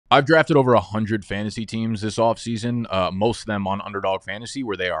I've drafted over 100 fantasy teams this offseason, most of them on Underdog Fantasy,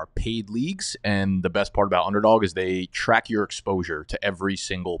 where they are paid leagues. And the best part about Underdog is they track your exposure to every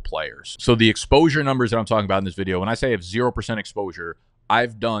single player. So the exposure numbers that I'm talking about in this video, when I say I have 0% exposure,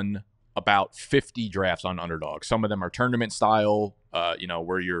 I've done about 50 drafts on Underdog. Some of them are tournament style,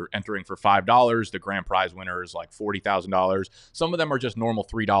 where you're entering for $5. The grand prize winner is like $40,000. Some of them are just normal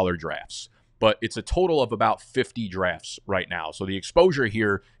 $3 drafts. But it's a total of about 50 drafts right now. So the exposure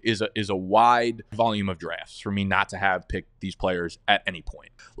here is a wide volume of drafts for me not to have picked these players at any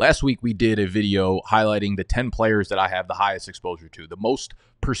point. Last week, we did a video highlighting the 10 players that I have the highest exposure to, the most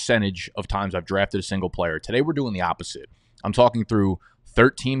percentage of times I've drafted a single player. Today, we're doing the opposite. I'm talking through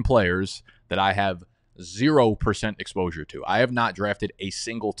 13 players that I have 0% exposure to. I have not drafted a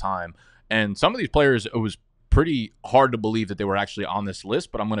single time. And some of these players, it was pretty hard to believe that they were actually on this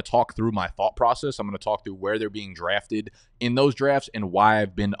list, but I'm going to talk through my thought process. I'm going to talk through where they're being drafted in those drafts and why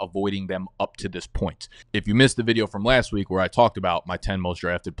I've been avoiding them up to this point. If you missed the video from last week where I talked about my 10 most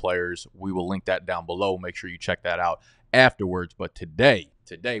drafted players, we will link that down below. Make sure you check that out afterwards. But today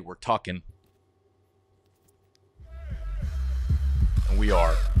we're talking, and we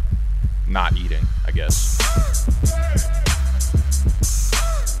are not eating, I guess.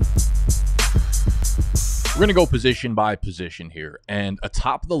 We're going to go position by position here. And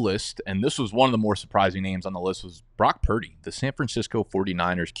atop the list, and this was one of the more surprising names on the list, was Brock Purdy, the San Francisco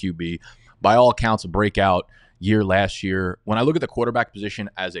 49ers QB. By all accounts, a breakout year last year. When I look at the quarterback position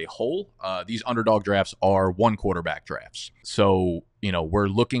as a whole, these Underdog drafts are one quarterback drafts. So, we're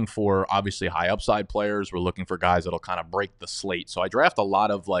looking for obviously high upside players. We're looking for guys that'll kind of break the slate. So I draft a lot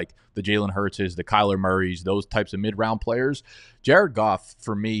of like the Jalen Hurtses, the Kyler Murrays, those types of mid-round players. Jared Goff,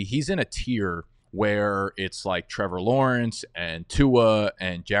 for me, he's in a tier where it's like Trevor Lawrence and Tua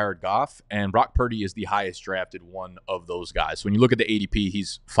and Jared Goff, and Brock Purdy is the highest drafted one of those guys. So when you look at the ADP,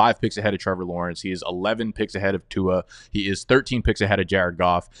 he's 5 picks ahead of Trevor Lawrence. He is 11 picks ahead of Tua. He is 13 picks ahead of Jared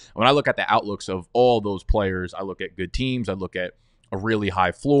Goff. When I look at the outlooks of all those players, I look at good teams. I look at a really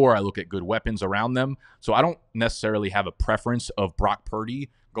high floor. I look at good weapons around them. So I don't necessarily have a preference of Brock Purdy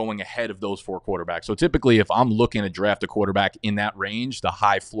going ahead of those 4 quarterbacks. So typically, if I'm looking to draft a quarterback in that range, the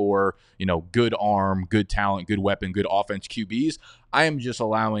high floor, good arm, good talent, good weapon, good offense QBs, I am just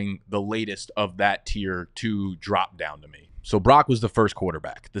allowing the latest of that tier to drop down to me. So Brock was the first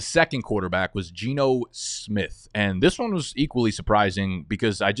quarterback. The second quarterback was Geno Smith. And this one was equally surprising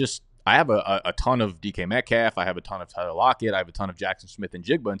because I have a ton of DK Metcalf. I have a ton of Tyler Lockett. I have a ton of Jackson Smith and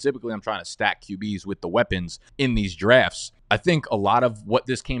Jigba. And typically, I'm trying to stack QBs with the weapons in these drafts. I think a lot of what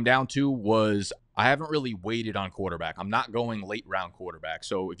this came down to was I haven't really waited on quarterback. I'm not going late round quarterback.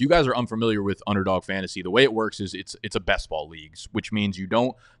 So if you guys are unfamiliar with Underdog Fantasy, the way it works is it's a best ball leagues, which means you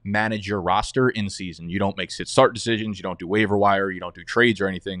don't manage your roster in season. You don't make sit-start decisions. You don't do waiver wire. You don't do trades or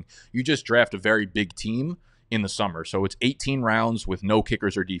anything. You just draft a very big team in the summer. So it's 18 rounds with no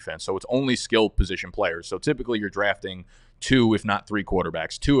kickers or defense. So it's only skill position players. So typically you're drafting 2, if not 3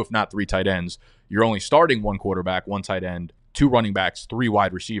 quarterbacks, 2, if not 3 tight ends. You're only starting 1 quarterback, 1 tight end, 2 running backs, 3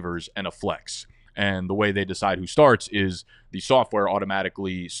 wide receivers, and a flex. And the way they decide who starts is the software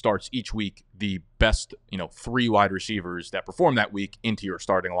automatically starts each week the best, 3 wide receivers that perform that week into your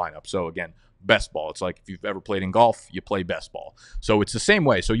starting lineup. So again, best ball. It's like if you've ever played in golf, you play best ball. So it's the same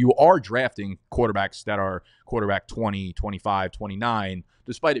way. So you are drafting quarterbacks that are quarterback 20, 25, 29,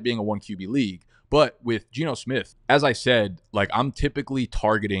 despite it being a 1 QB league. But with Geno Smith, as I said, I'm typically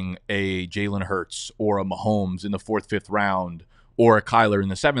targeting a Jalen Hurts or a Mahomes in the 4th, 5th round, or a Kyler in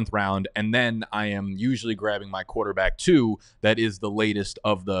the 7th round. And then I am usually grabbing my quarterback 2 that is the latest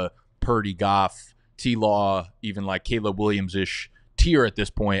of the Purdy, Goff, T-Law, even like Caleb Williams-ish tier at this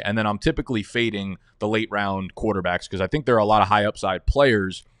point. And then I'm typically fading the late round quarterbacks because I think there are a lot of high upside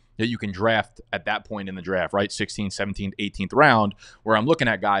players that you can draft at that point in the draft, right? 16th, 17th, 18th round, where I'm looking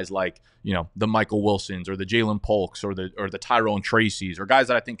at guys like, the Michael Wilsons or the Jalen Polks or the Tyrone Tracy's, or guys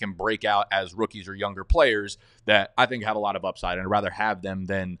that I think can break out as rookies or younger players that I think have a lot of upside, and I'd rather have them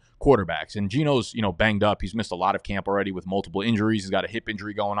than quarterbacks. And Geno's, banged up. He's missed a lot of camp already with multiple injuries. He's got a hip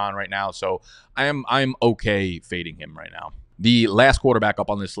injury going on right now. So I'm okay fading him right now. The last quarterback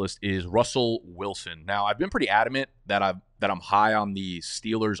up on this list is Russell Wilson. Now, I've been pretty adamant that I'm high on the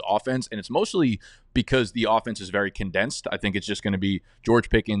Steelers offense, and it's mostly because the offense is very condensed. I think it's just going to be George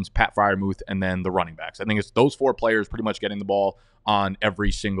Pickens, Pat Freiermuth, and then the running backs. I think it's those 4 players pretty much getting the ball on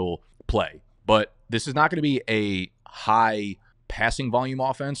every single play. But this is not going to be a high passing volume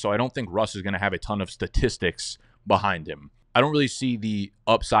offense, so I don't think Russ is going to have a ton of statistics behind him. I don't really see the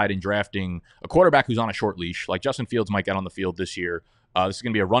upside in drafting a quarterback who's on a short leash. Like Justin Fields might get on the field this year. This is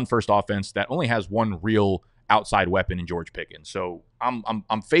going to be a run-first offense that only has one real outside weapon in George Pickens. So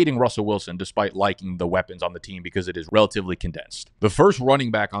I'm fading Russell Wilson despite liking the weapons on the team because it is relatively condensed. The first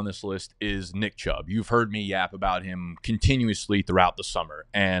running back on this list is Nick Chubb. You've heard me yap about him continuously throughout the summer,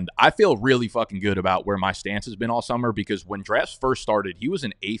 and I feel really fucking good about where my stance has been all summer because when drafts first started, he was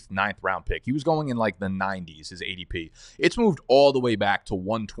an 8th, 9th round pick. He was going in like the 90s, his ADP. It's moved all the way back to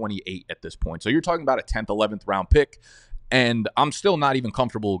 128 at this point. So you're talking about a 10th, 11th round pick. And I'm still not even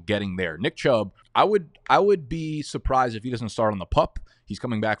comfortable getting there. Nick Chubb, I would be surprised if he doesn't start on the PUP. He's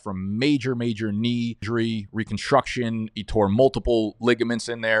coming back from major knee injury, reconstruction. He tore multiple ligaments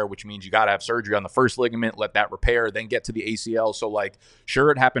in there, which means you got to have surgery on the first ligament, let that repair, then get to the ACL. So, like,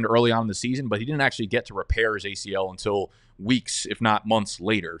 sure, it happened early on in the season, but he didn't actually get to repair his ACL until weeks, if not months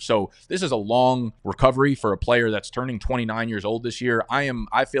later. So this is a long recovery for a player that's turning 29 years old this year.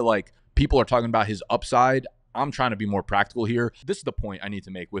 I feel like people are talking about his upside. I'm trying to be more practical here. This is the point I need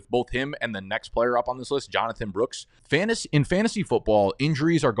to make with both him and the next player up on this list, Jonathan Brooks. In fantasy football,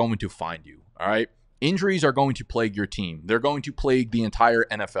 injuries are going to find you, all right? Injuries are going to plague your team. They're going to plague the entire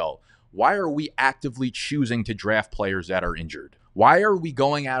NFL. Why are we actively choosing to draft players that are injured? Why are we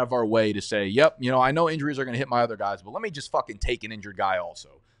going out of our way to say, yep, I know injuries are going to hit my other guys, but let me just fucking take an injured guy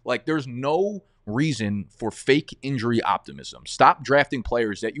also? Like, there's no reason for fake injury optimism. Stop drafting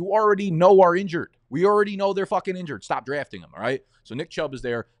players that you already know are injured. We already know they're fucking injured. Stop drafting them, all right? So Nick Chubb is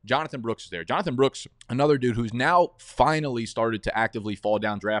there. Jonathan Brooks is there. Jonathan Brooks, another dude who's now finally started to actively fall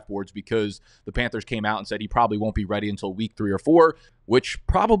down draft boards because the Panthers came out and said he probably won't be ready until week 3 or 4, which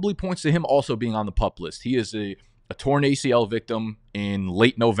probably points to him also being on the PUP list. He is a torn ACL victim in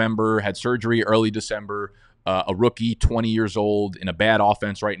late November, had surgery early December. A rookie, 20 years old, in a bad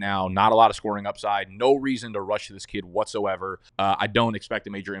offense right now. Not a lot of scoring upside. No reason to rush this kid whatsoever. I don't expect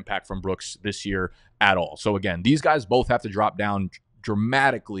a major impact from Brooks this year at all. So again, these guys both have to drop down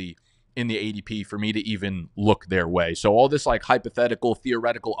dramatically in the ADP for me to even look their way. So all this like hypothetical,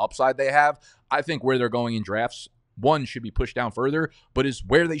 theoretical upside they have, I think where they're going in drafts, one should be pushed down further, but is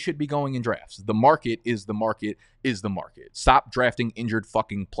where they should be going in drafts. The market is the market is the market. Stop drafting injured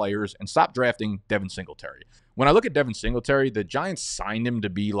fucking players and stop drafting Devin Singletary. When I look at Devin Singletary, the Giants signed him to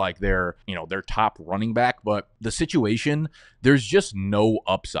be like their top running back, but the situation, there's just no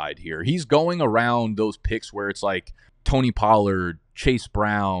upside here. He's going around those picks where it's like Tony Pollard, Chase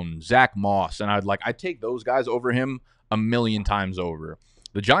Brown, Zach Moss, and I'd take those guys over him a million times over.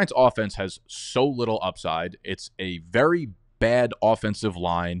 The Giants' offense has so little upside. It's a very bad offensive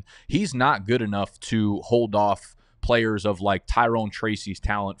line. He's not good enough to hold off players of like Tyrone Tracy's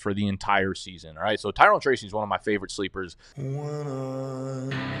talent for the entire season. All right, so Tyrone Tracy is one of my favorite sleepers.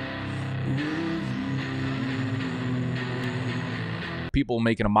 People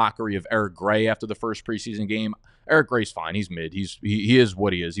making a mockery of Eric Gray after the first preseason game. Eric Gray's fine. He's mid. He is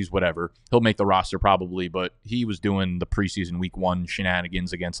what he is. He's whatever. He'll make the roster probably, but he was doing the preseason week 1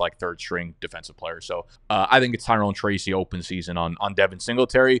 shenanigans against like third string defensive players. So I think it's Tyrone Tracy open season on Devin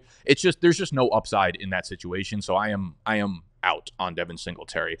Singletary. It's just there's just no upside in that situation. So I am out on Devin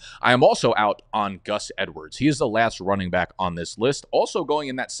Singletary. I am also out on Gus Edwards. He is the last running back on this list. Also going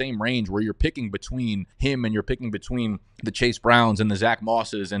in that same range where you're picking between him and you're picking between the Chase Browns and the Zach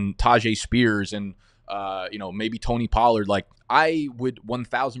Mosses and Tajay Spears and maybe Tony Pollard. Like, I would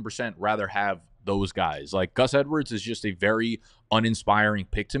 1,000% rather have those guys. Like, Gus Edwards is just a very uninspiring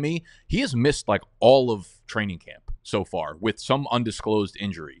pick to me. He has missed like all of training camp so far with some undisclosed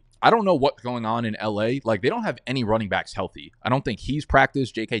injury. I don't know what's going on in LA. Like, they don't have any running backs healthy. I don't think he's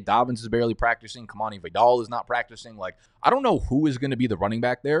practiced. J.K. Dobbins is barely practicing. Kamani Vidal is not practicing. Like, I don't know who is going to be the running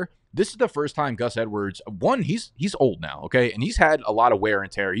back there. This is the first time Gus Edwards, one, he's old now, okay? And he's had a lot of wear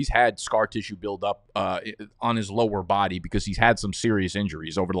and tear. He's had scar tissue build up on his lower body because he's had some serious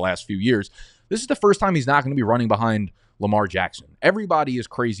injuries over the last few years. This is the first time he's not going to be running behind Lamar Jackson. Everybody is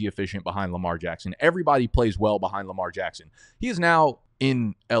crazy efficient behind Lamar Jackson. Everybody plays well behind Lamar Jackson. He is now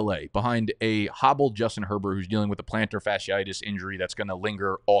in LA behind a hobbled Justin Herbert who's dealing with a plantar fasciitis injury that's going to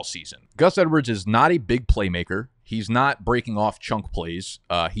linger all season. Gus Edwards is not a big playmaker. He's not breaking off chunk plays.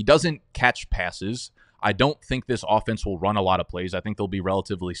 He doesn't catch passes. I don't think this offense will run a lot of plays. I think they'll be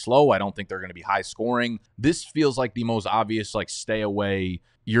relatively slow. I don't think they're going to be high scoring. This feels like the most obvious, like, stay away.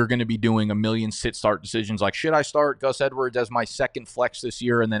 You're going to be doing a million sit-start decisions. Like, should I start Gus Edwards as my second flex this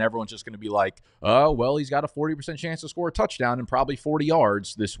year? And then everyone's just going to be like, oh, well, he's got a 40% chance to score a touchdown and probably 40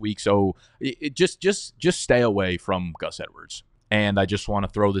 yards this week. So just stay away from Gus Edwards. And I just want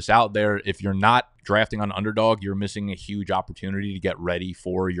to throw this out there. If you're not drafting on underdog, you're missing a huge opportunity to get ready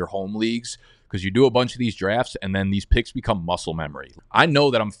for your home leagues because you do a bunch of these drafts and then these picks become muscle memory. I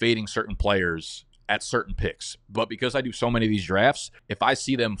know that I'm fading certain players at certain picks, but because I do so many of these drafts, if I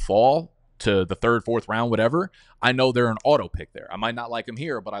see them fall to the third, fourth round, whatever, I know they're an auto pick there. I might not like them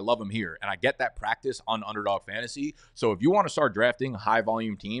here, but I love them here. And I get that practice on Underdog Fantasy. So if you want to start drafting high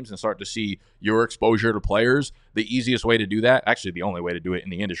volume teams and start to see your exposure to players, the easiest way to do that, actually the only way to do it in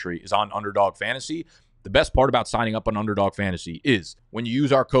the industry, is on Underdog Fantasy. The best part about signing up on Underdog Fantasy is when you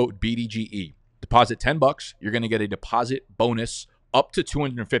use our code BDGE, deposit $10, you're going to get a deposit bonus up to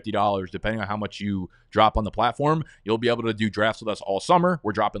 $250, depending on how much you drop on the platform. You'll be able to do drafts with us all summer.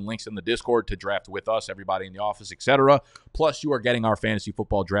 We're dropping links in the Discord to draft with us, everybody in the office, etc. Plus, you are getting our fantasy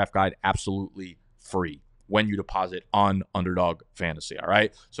football draft guide absolutely free when you deposit on Underdog Fantasy, all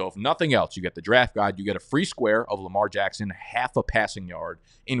right? So if nothing else, you get the draft guide, you get a free square of Lamar Jackson, half a passing yard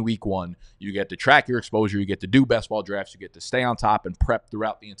in week 1. You get to track your exposure, you get to do best ball drafts, you get to stay on top and prep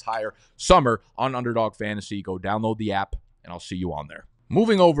throughout the entire summer on Underdog Fantasy. Go download the app, and I'll see you on there.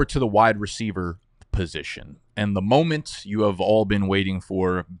 Moving over to the wide receiver position, and the moment you have all been waiting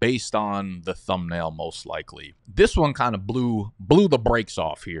for based on the thumbnail most likely. This one kind of blew the brakes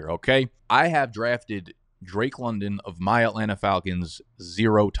off here, okay? I have drafted Drake London of my Atlanta Falcons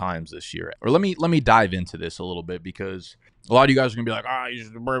 0 times this year. Or let me dive into this a little bit, because a lot of you guys are going to be like,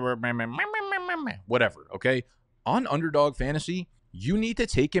 whatever, okay? On Underdog Fantasy, you need to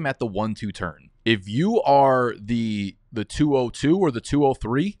take him at the 1-2 turn. If you are the 202 or the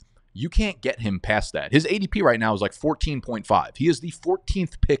 203, you can't get him past that. His ADP right now is like 14.5. He is the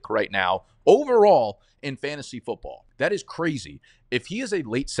 14th pick right now overall in fantasy football. That is crazy. If he is a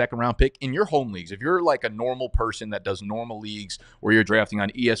late second round pick in your home leagues, if you're like a normal person that does normal leagues where you're drafting on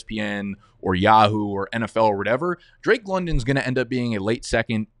ESPN or Yahoo or NFL or whatever, Drake London's going to end up being a late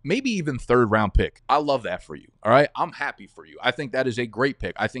second, maybe even third round pick. I love that for you. All right. I'm happy for you. I think that is a great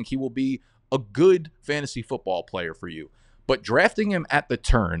pick. I think he will be a good fantasy football player for you. But drafting him at the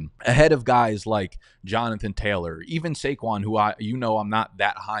turn ahead of guys like Jonathan Taylor, even Saquon, who I'm not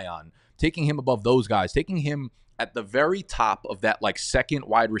that high on, taking him above those guys, taking him at the very top of that like second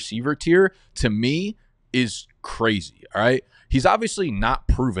wide receiver tier, to me is crazy. All right. He's obviously not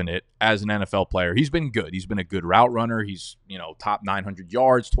proven it as an NFL player. He's been good. He's been a good route runner. He's, top 900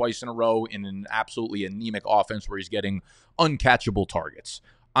 yards twice in a row in an absolutely anemic offense where he's getting uncatchable targets.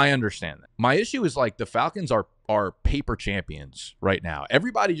 I understand that. My issue is like the Falcons are paper champions right now.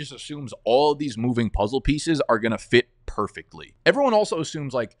 Everybody just assumes all of these moving puzzle pieces are going to fit perfectly. Everyone also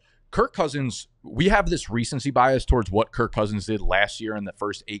assumes like Kirk Cousins, we have this recency bias towards what Kirk Cousins did last year in the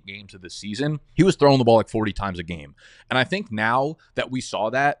first 8 games of the season. He was throwing the ball like 40 times a game. And I think now that we saw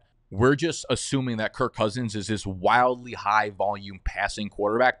that, we're just assuming that Kirk Cousins is this wildly high volume passing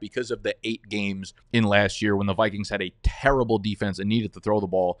quarterback because of the 8 games in last year when the Vikings had a terrible defense and needed to throw the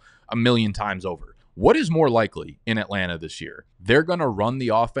ball a million times over. What is more likely in Atlanta this year? They're going to run the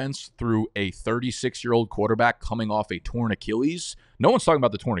offense through a 36-year-old quarterback coming off a torn Achilles. No one's talking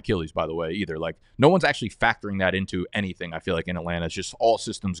about the torn Achilles, by the way, either. Like, no one's actually factoring that into anything, I feel like, in Atlanta. It's just all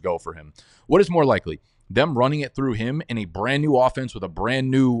systems go for him. What is more likely? Them running it through him in a brand new offense with a brand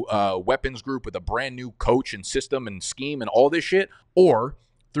new weapons group, with a brand new coach and system and scheme and all this shit, or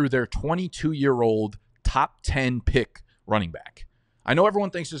through their 22-year-old top 10 pick running back. I know everyone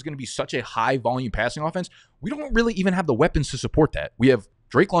thinks there's going to be such a high volume passing offense. We don't really even have the weapons to support that. We have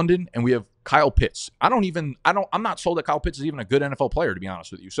Drake London and we have Kyle Pitts. I'm not sold that Kyle Pitts is even a good NFL player, to be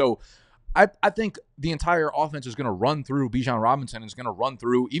honest with you. So I think the entire offense is going to run through Bijan Robinson, is going to run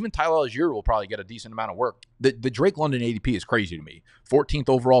through, even Tyler Algier will probably get a decent amount of work. The Drake London ADP is crazy to me. 14th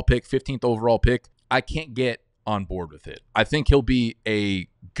overall pick, 15th overall pick. I can't get on board with it. I think he'll be a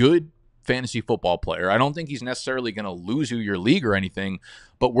good fantasy football player. I don't think he's necessarily going to lose you your league or anything,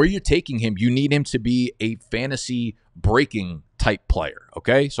 but where you're taking him, you need him to be a fantasy breaking type player.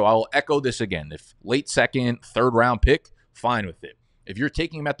 Okay. So I'll echo this again. If late second, third round pick, fine with it. If you're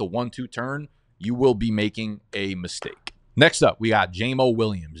taking him at the 1-2 turn, you will be making a mistake. Next up, we got Jamo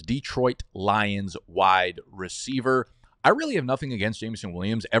Williams, Detroit Lions wide receiver. I really have nothing against Jameson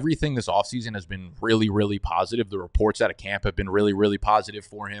Williams. Everything this offseason has been really, really positive. The reports out of camp have been really, really positive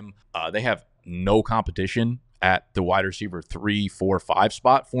for him. They have no competition at the wide receiver 3, 4, 5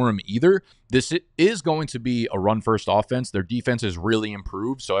 spot for him either. This is going to be a run-first offense. Their defense is really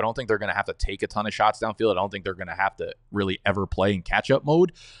improved, so I don't think they're going to have to take a ton of shots downfield. I don't think they're going to have to really ever play in catch-up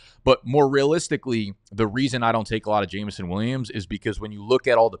mode. But more realistically, the reason I don't take a lot of Jameson Williams is because when you look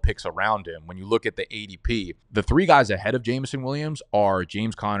at all the picks around him, when you look at the ADP, the 3 guys ahead of Jameson Williams are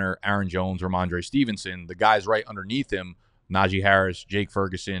James Conner, Aaron Jones, Ramondre Stevenson. The guys right underneath him, Najee Harris, Jake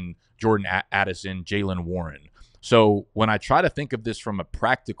Ferguson, Jordan Addison, Jalen Warren. So when I try to think of this from a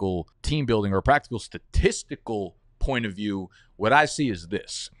practical team building or a practical statistical point of view, what I see is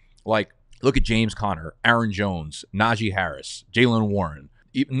this. Like, look at James Conner, Aaron Jones, Najee Harris, Jalen Warren.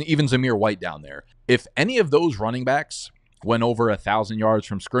 even Zamir White down there. If any of those running backs went over 1,000 yards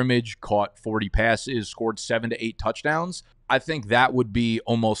from scrimmage, caught 40 passes, scored 7 to 8 touchdowns, I think that would be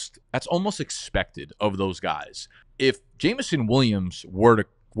almost expected of those guys. If Jameson Williams were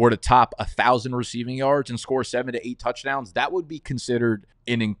to top 1,000 receiving yards and score 7 to 8 touchdowns, that would be considered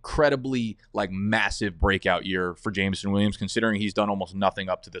an incredibly massive breakout year for Jameson Williams, considering he's done almost nothing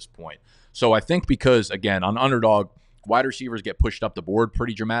up to this point. So I think because, again, on Underdog, wide receivers get pushed up the board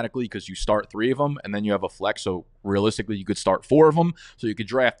pretty dramatically because you start 3 of them and then you have a flex. So realistically, you could start 4 of them. So you could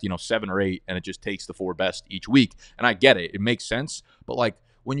draft, 7 or 8, and it just takes the 4 best each week. And I get it. It makes sense. But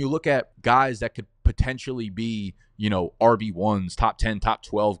when you look at guys that could potentially be, RB1s, top 10, top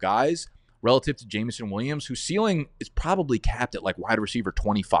 12 guys, relative to Jameson Williams, whose ceiling is probably capped at wide receiver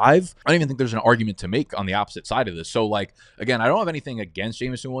 25. I don't even think there's an argument to make on the opposite side of this. So again, I don't have anything against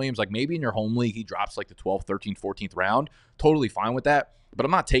Jameson Williams. Maybe in your home league, he drops the 12th, 13th, 14th round. Totally fine with that. But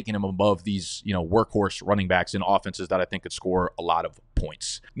I'm not taking him above these, workhorse running backs in offenses that I think could score a lot of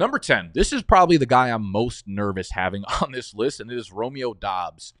points. Number 10, this is probably the guy I'm most nervous having on this list, and it is Romeo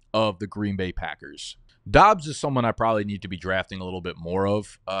Doubs of the Green Bay Packers. Doubs is someone I probably need to be drafting a little bit more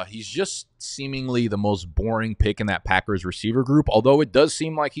of. He's just seemingly the most boring pick in that Packers receiver group, although it does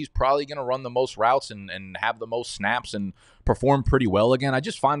seem like he's probably going to run the most routes and have the most snaps and perform pretty well again. I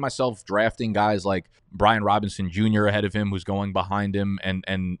just find myself drafting guys like Brian Robinson Jr. ahead of him, who's going behind him,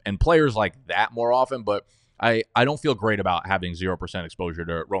 and players like that more often, but I don't feel great about having 0% exposure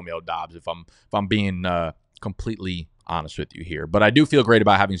to Romeo Doubs if I'm being completely honest with you here. But I do feel great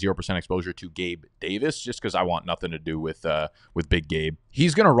about having 0% exposure to Gabe Davis just because I want nothing to do with Big Gabe.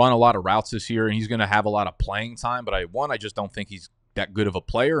 He's going to run a lot of routes this year, and he's going to have a lot of playing time. But I just don't think he's that good of a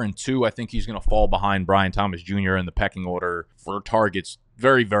player. And 2, I think he's going to fall behind Brian Thomas Jr. in the pecking order for targets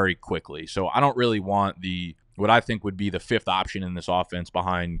very, very quickly. So I don't really want what I think would be the 5th option in this offense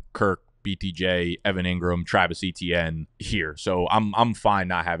behind Kirk, BTJ, Evan Ingram, Travis Etienne here. So I'm fine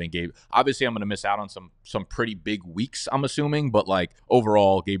not having Gabe. Obviously, I'm going to miss out on some pretty big weeks, I'm assuming. But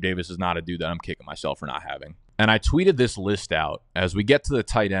overall, Gabe Davis is not a dude that I'm kicking myself for not having. And I tweeted this list out. As we get to the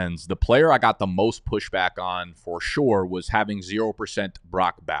tight ends, the player I got the most pushback on for sure was having 0%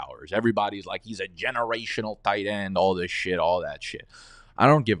 Brock Bowers. Everybody's like, he's a generational tight end, all this shit, all that shit. I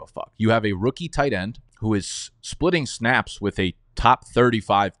don't give a fuck. You have a rookie tight end who is splitting snaps with a top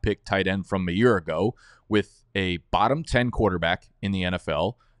 35 pick tight end from a year ago with a bottom 10 quarterback in the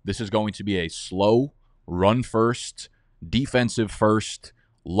NFL. This is going to be a slow, run first, defensive first,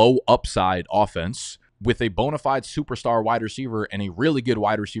 low upside offense with a bona fide superstar wide receiver and a really good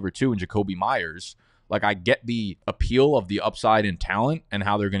wide receiver too in Jacoby Myers. I get the appeal of the upside and talent and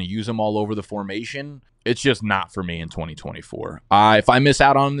how they're going to use him all over the formation. It's just not for me in 2024. If I miss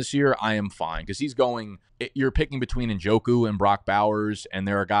out on him this year, I am fine because you're picking between Njoku and Brock Bowers, and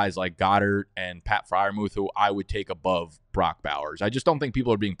there are guys like Goddard and Pat Freiermuth who I would take above Brock Bowers. I just don't think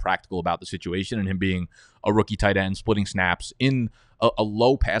people are being practical about the situation and him being a rookie tight end, splitting snaps in a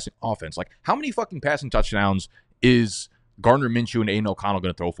low passing offense. How many fucking passing touchdowns is Gardner Minshew and Aiden O'Connell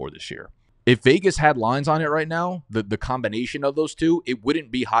going to throw for this year? If Vegas had lines on it right now, the combination of those two, it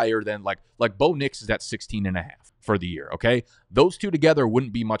wouldn't be higher than Bo Nix is at 16.5 for the year, okay? Those two together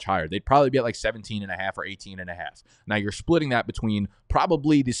wouldn't be much higher. They'd probably be at 17.5 or 18.5. Now you're splitting that between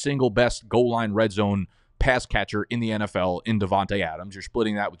probably the single best goal line red zone pass catcher in the NFL in Devontae Adams. You're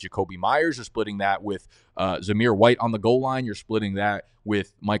splitting that with Jacoby Myers. You're splitting that with Zamir White on the goal line. You're splitting that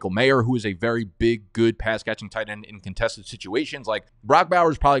with Michael Mayer, who is a very big, good pass-catching tight end in contested situations. Brock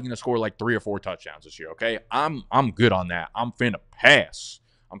Bowers is probably going to score 3 or 4 touchdowns this year, okay? I'm good on that. I'm finna pass.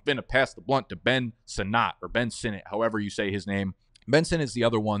 I'm finna pass the blunt to Ben Sinnot, or Ben Sinnot, however you say his name. Benson is the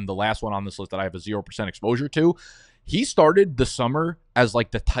other one, the last one on this list that I have a 0% exposure to. He started the summer as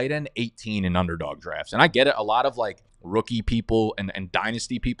the tight end 18 in underdog drafts. And I get it. A lot of rookie people and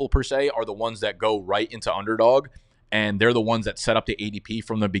dynasty people per se are the ones that go right into underdog. And they're the ones that set up the ADP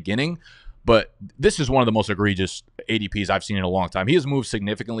from the beginning. But this is one of the most egregious ADPs I've seen in a long time. He has moved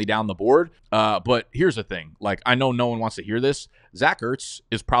significantly down the board. But here's the thing. I know no one wants to hear this. Zach Ertz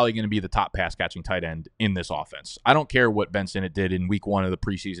is probably going to be the top pass-catching tight end in this offense. I don't care what Ben Sinnott did in week 1 of the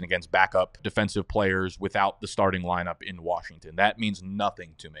preseason against backup defensive players without the starting lineup in Washington. That means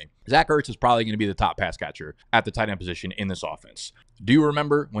nothing to me. Zach Ertz is probably going to be the top pass catcher at the tight end position in this offense. Do you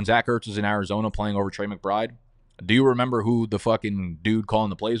remember when Zach Ertz was in Arizona playing over Trey McBride? Do you remember who the fucking dude calling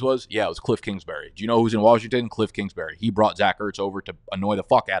the plays was? Yeah, it was Cliff Kingsbury. Do you know who's in Washington? Cliff Kingsbury. He brought Zach Ertz over to annoy the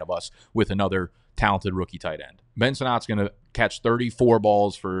fuck out of us with another talented rookie tight end. Ben Sinnot's going to catch 34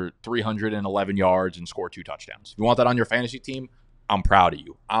 balls for 311 yards and score 2 touchdowns. If you want that on your fantasy team, I'm proud of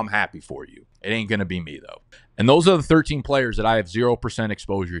you. I'm happy for you. It ain't going to be me, though. And those are the 13 players that I have 0%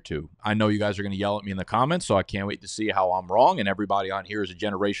 exposure to. I know you guys are going to yell at me in the comments, so I can't wait to see how I'm wrong. And everybody on here is a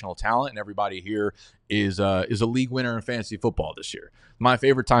generational talent, and everybody here is a league winner in fantasy football this year. My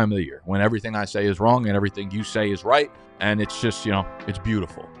favorite time of the year, when everything I say is wrong and everything you say is right. And it's just, it's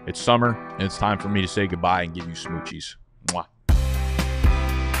beautiful. It's summer, and it's time for me to say goodbye and give you smoochies. Mwah.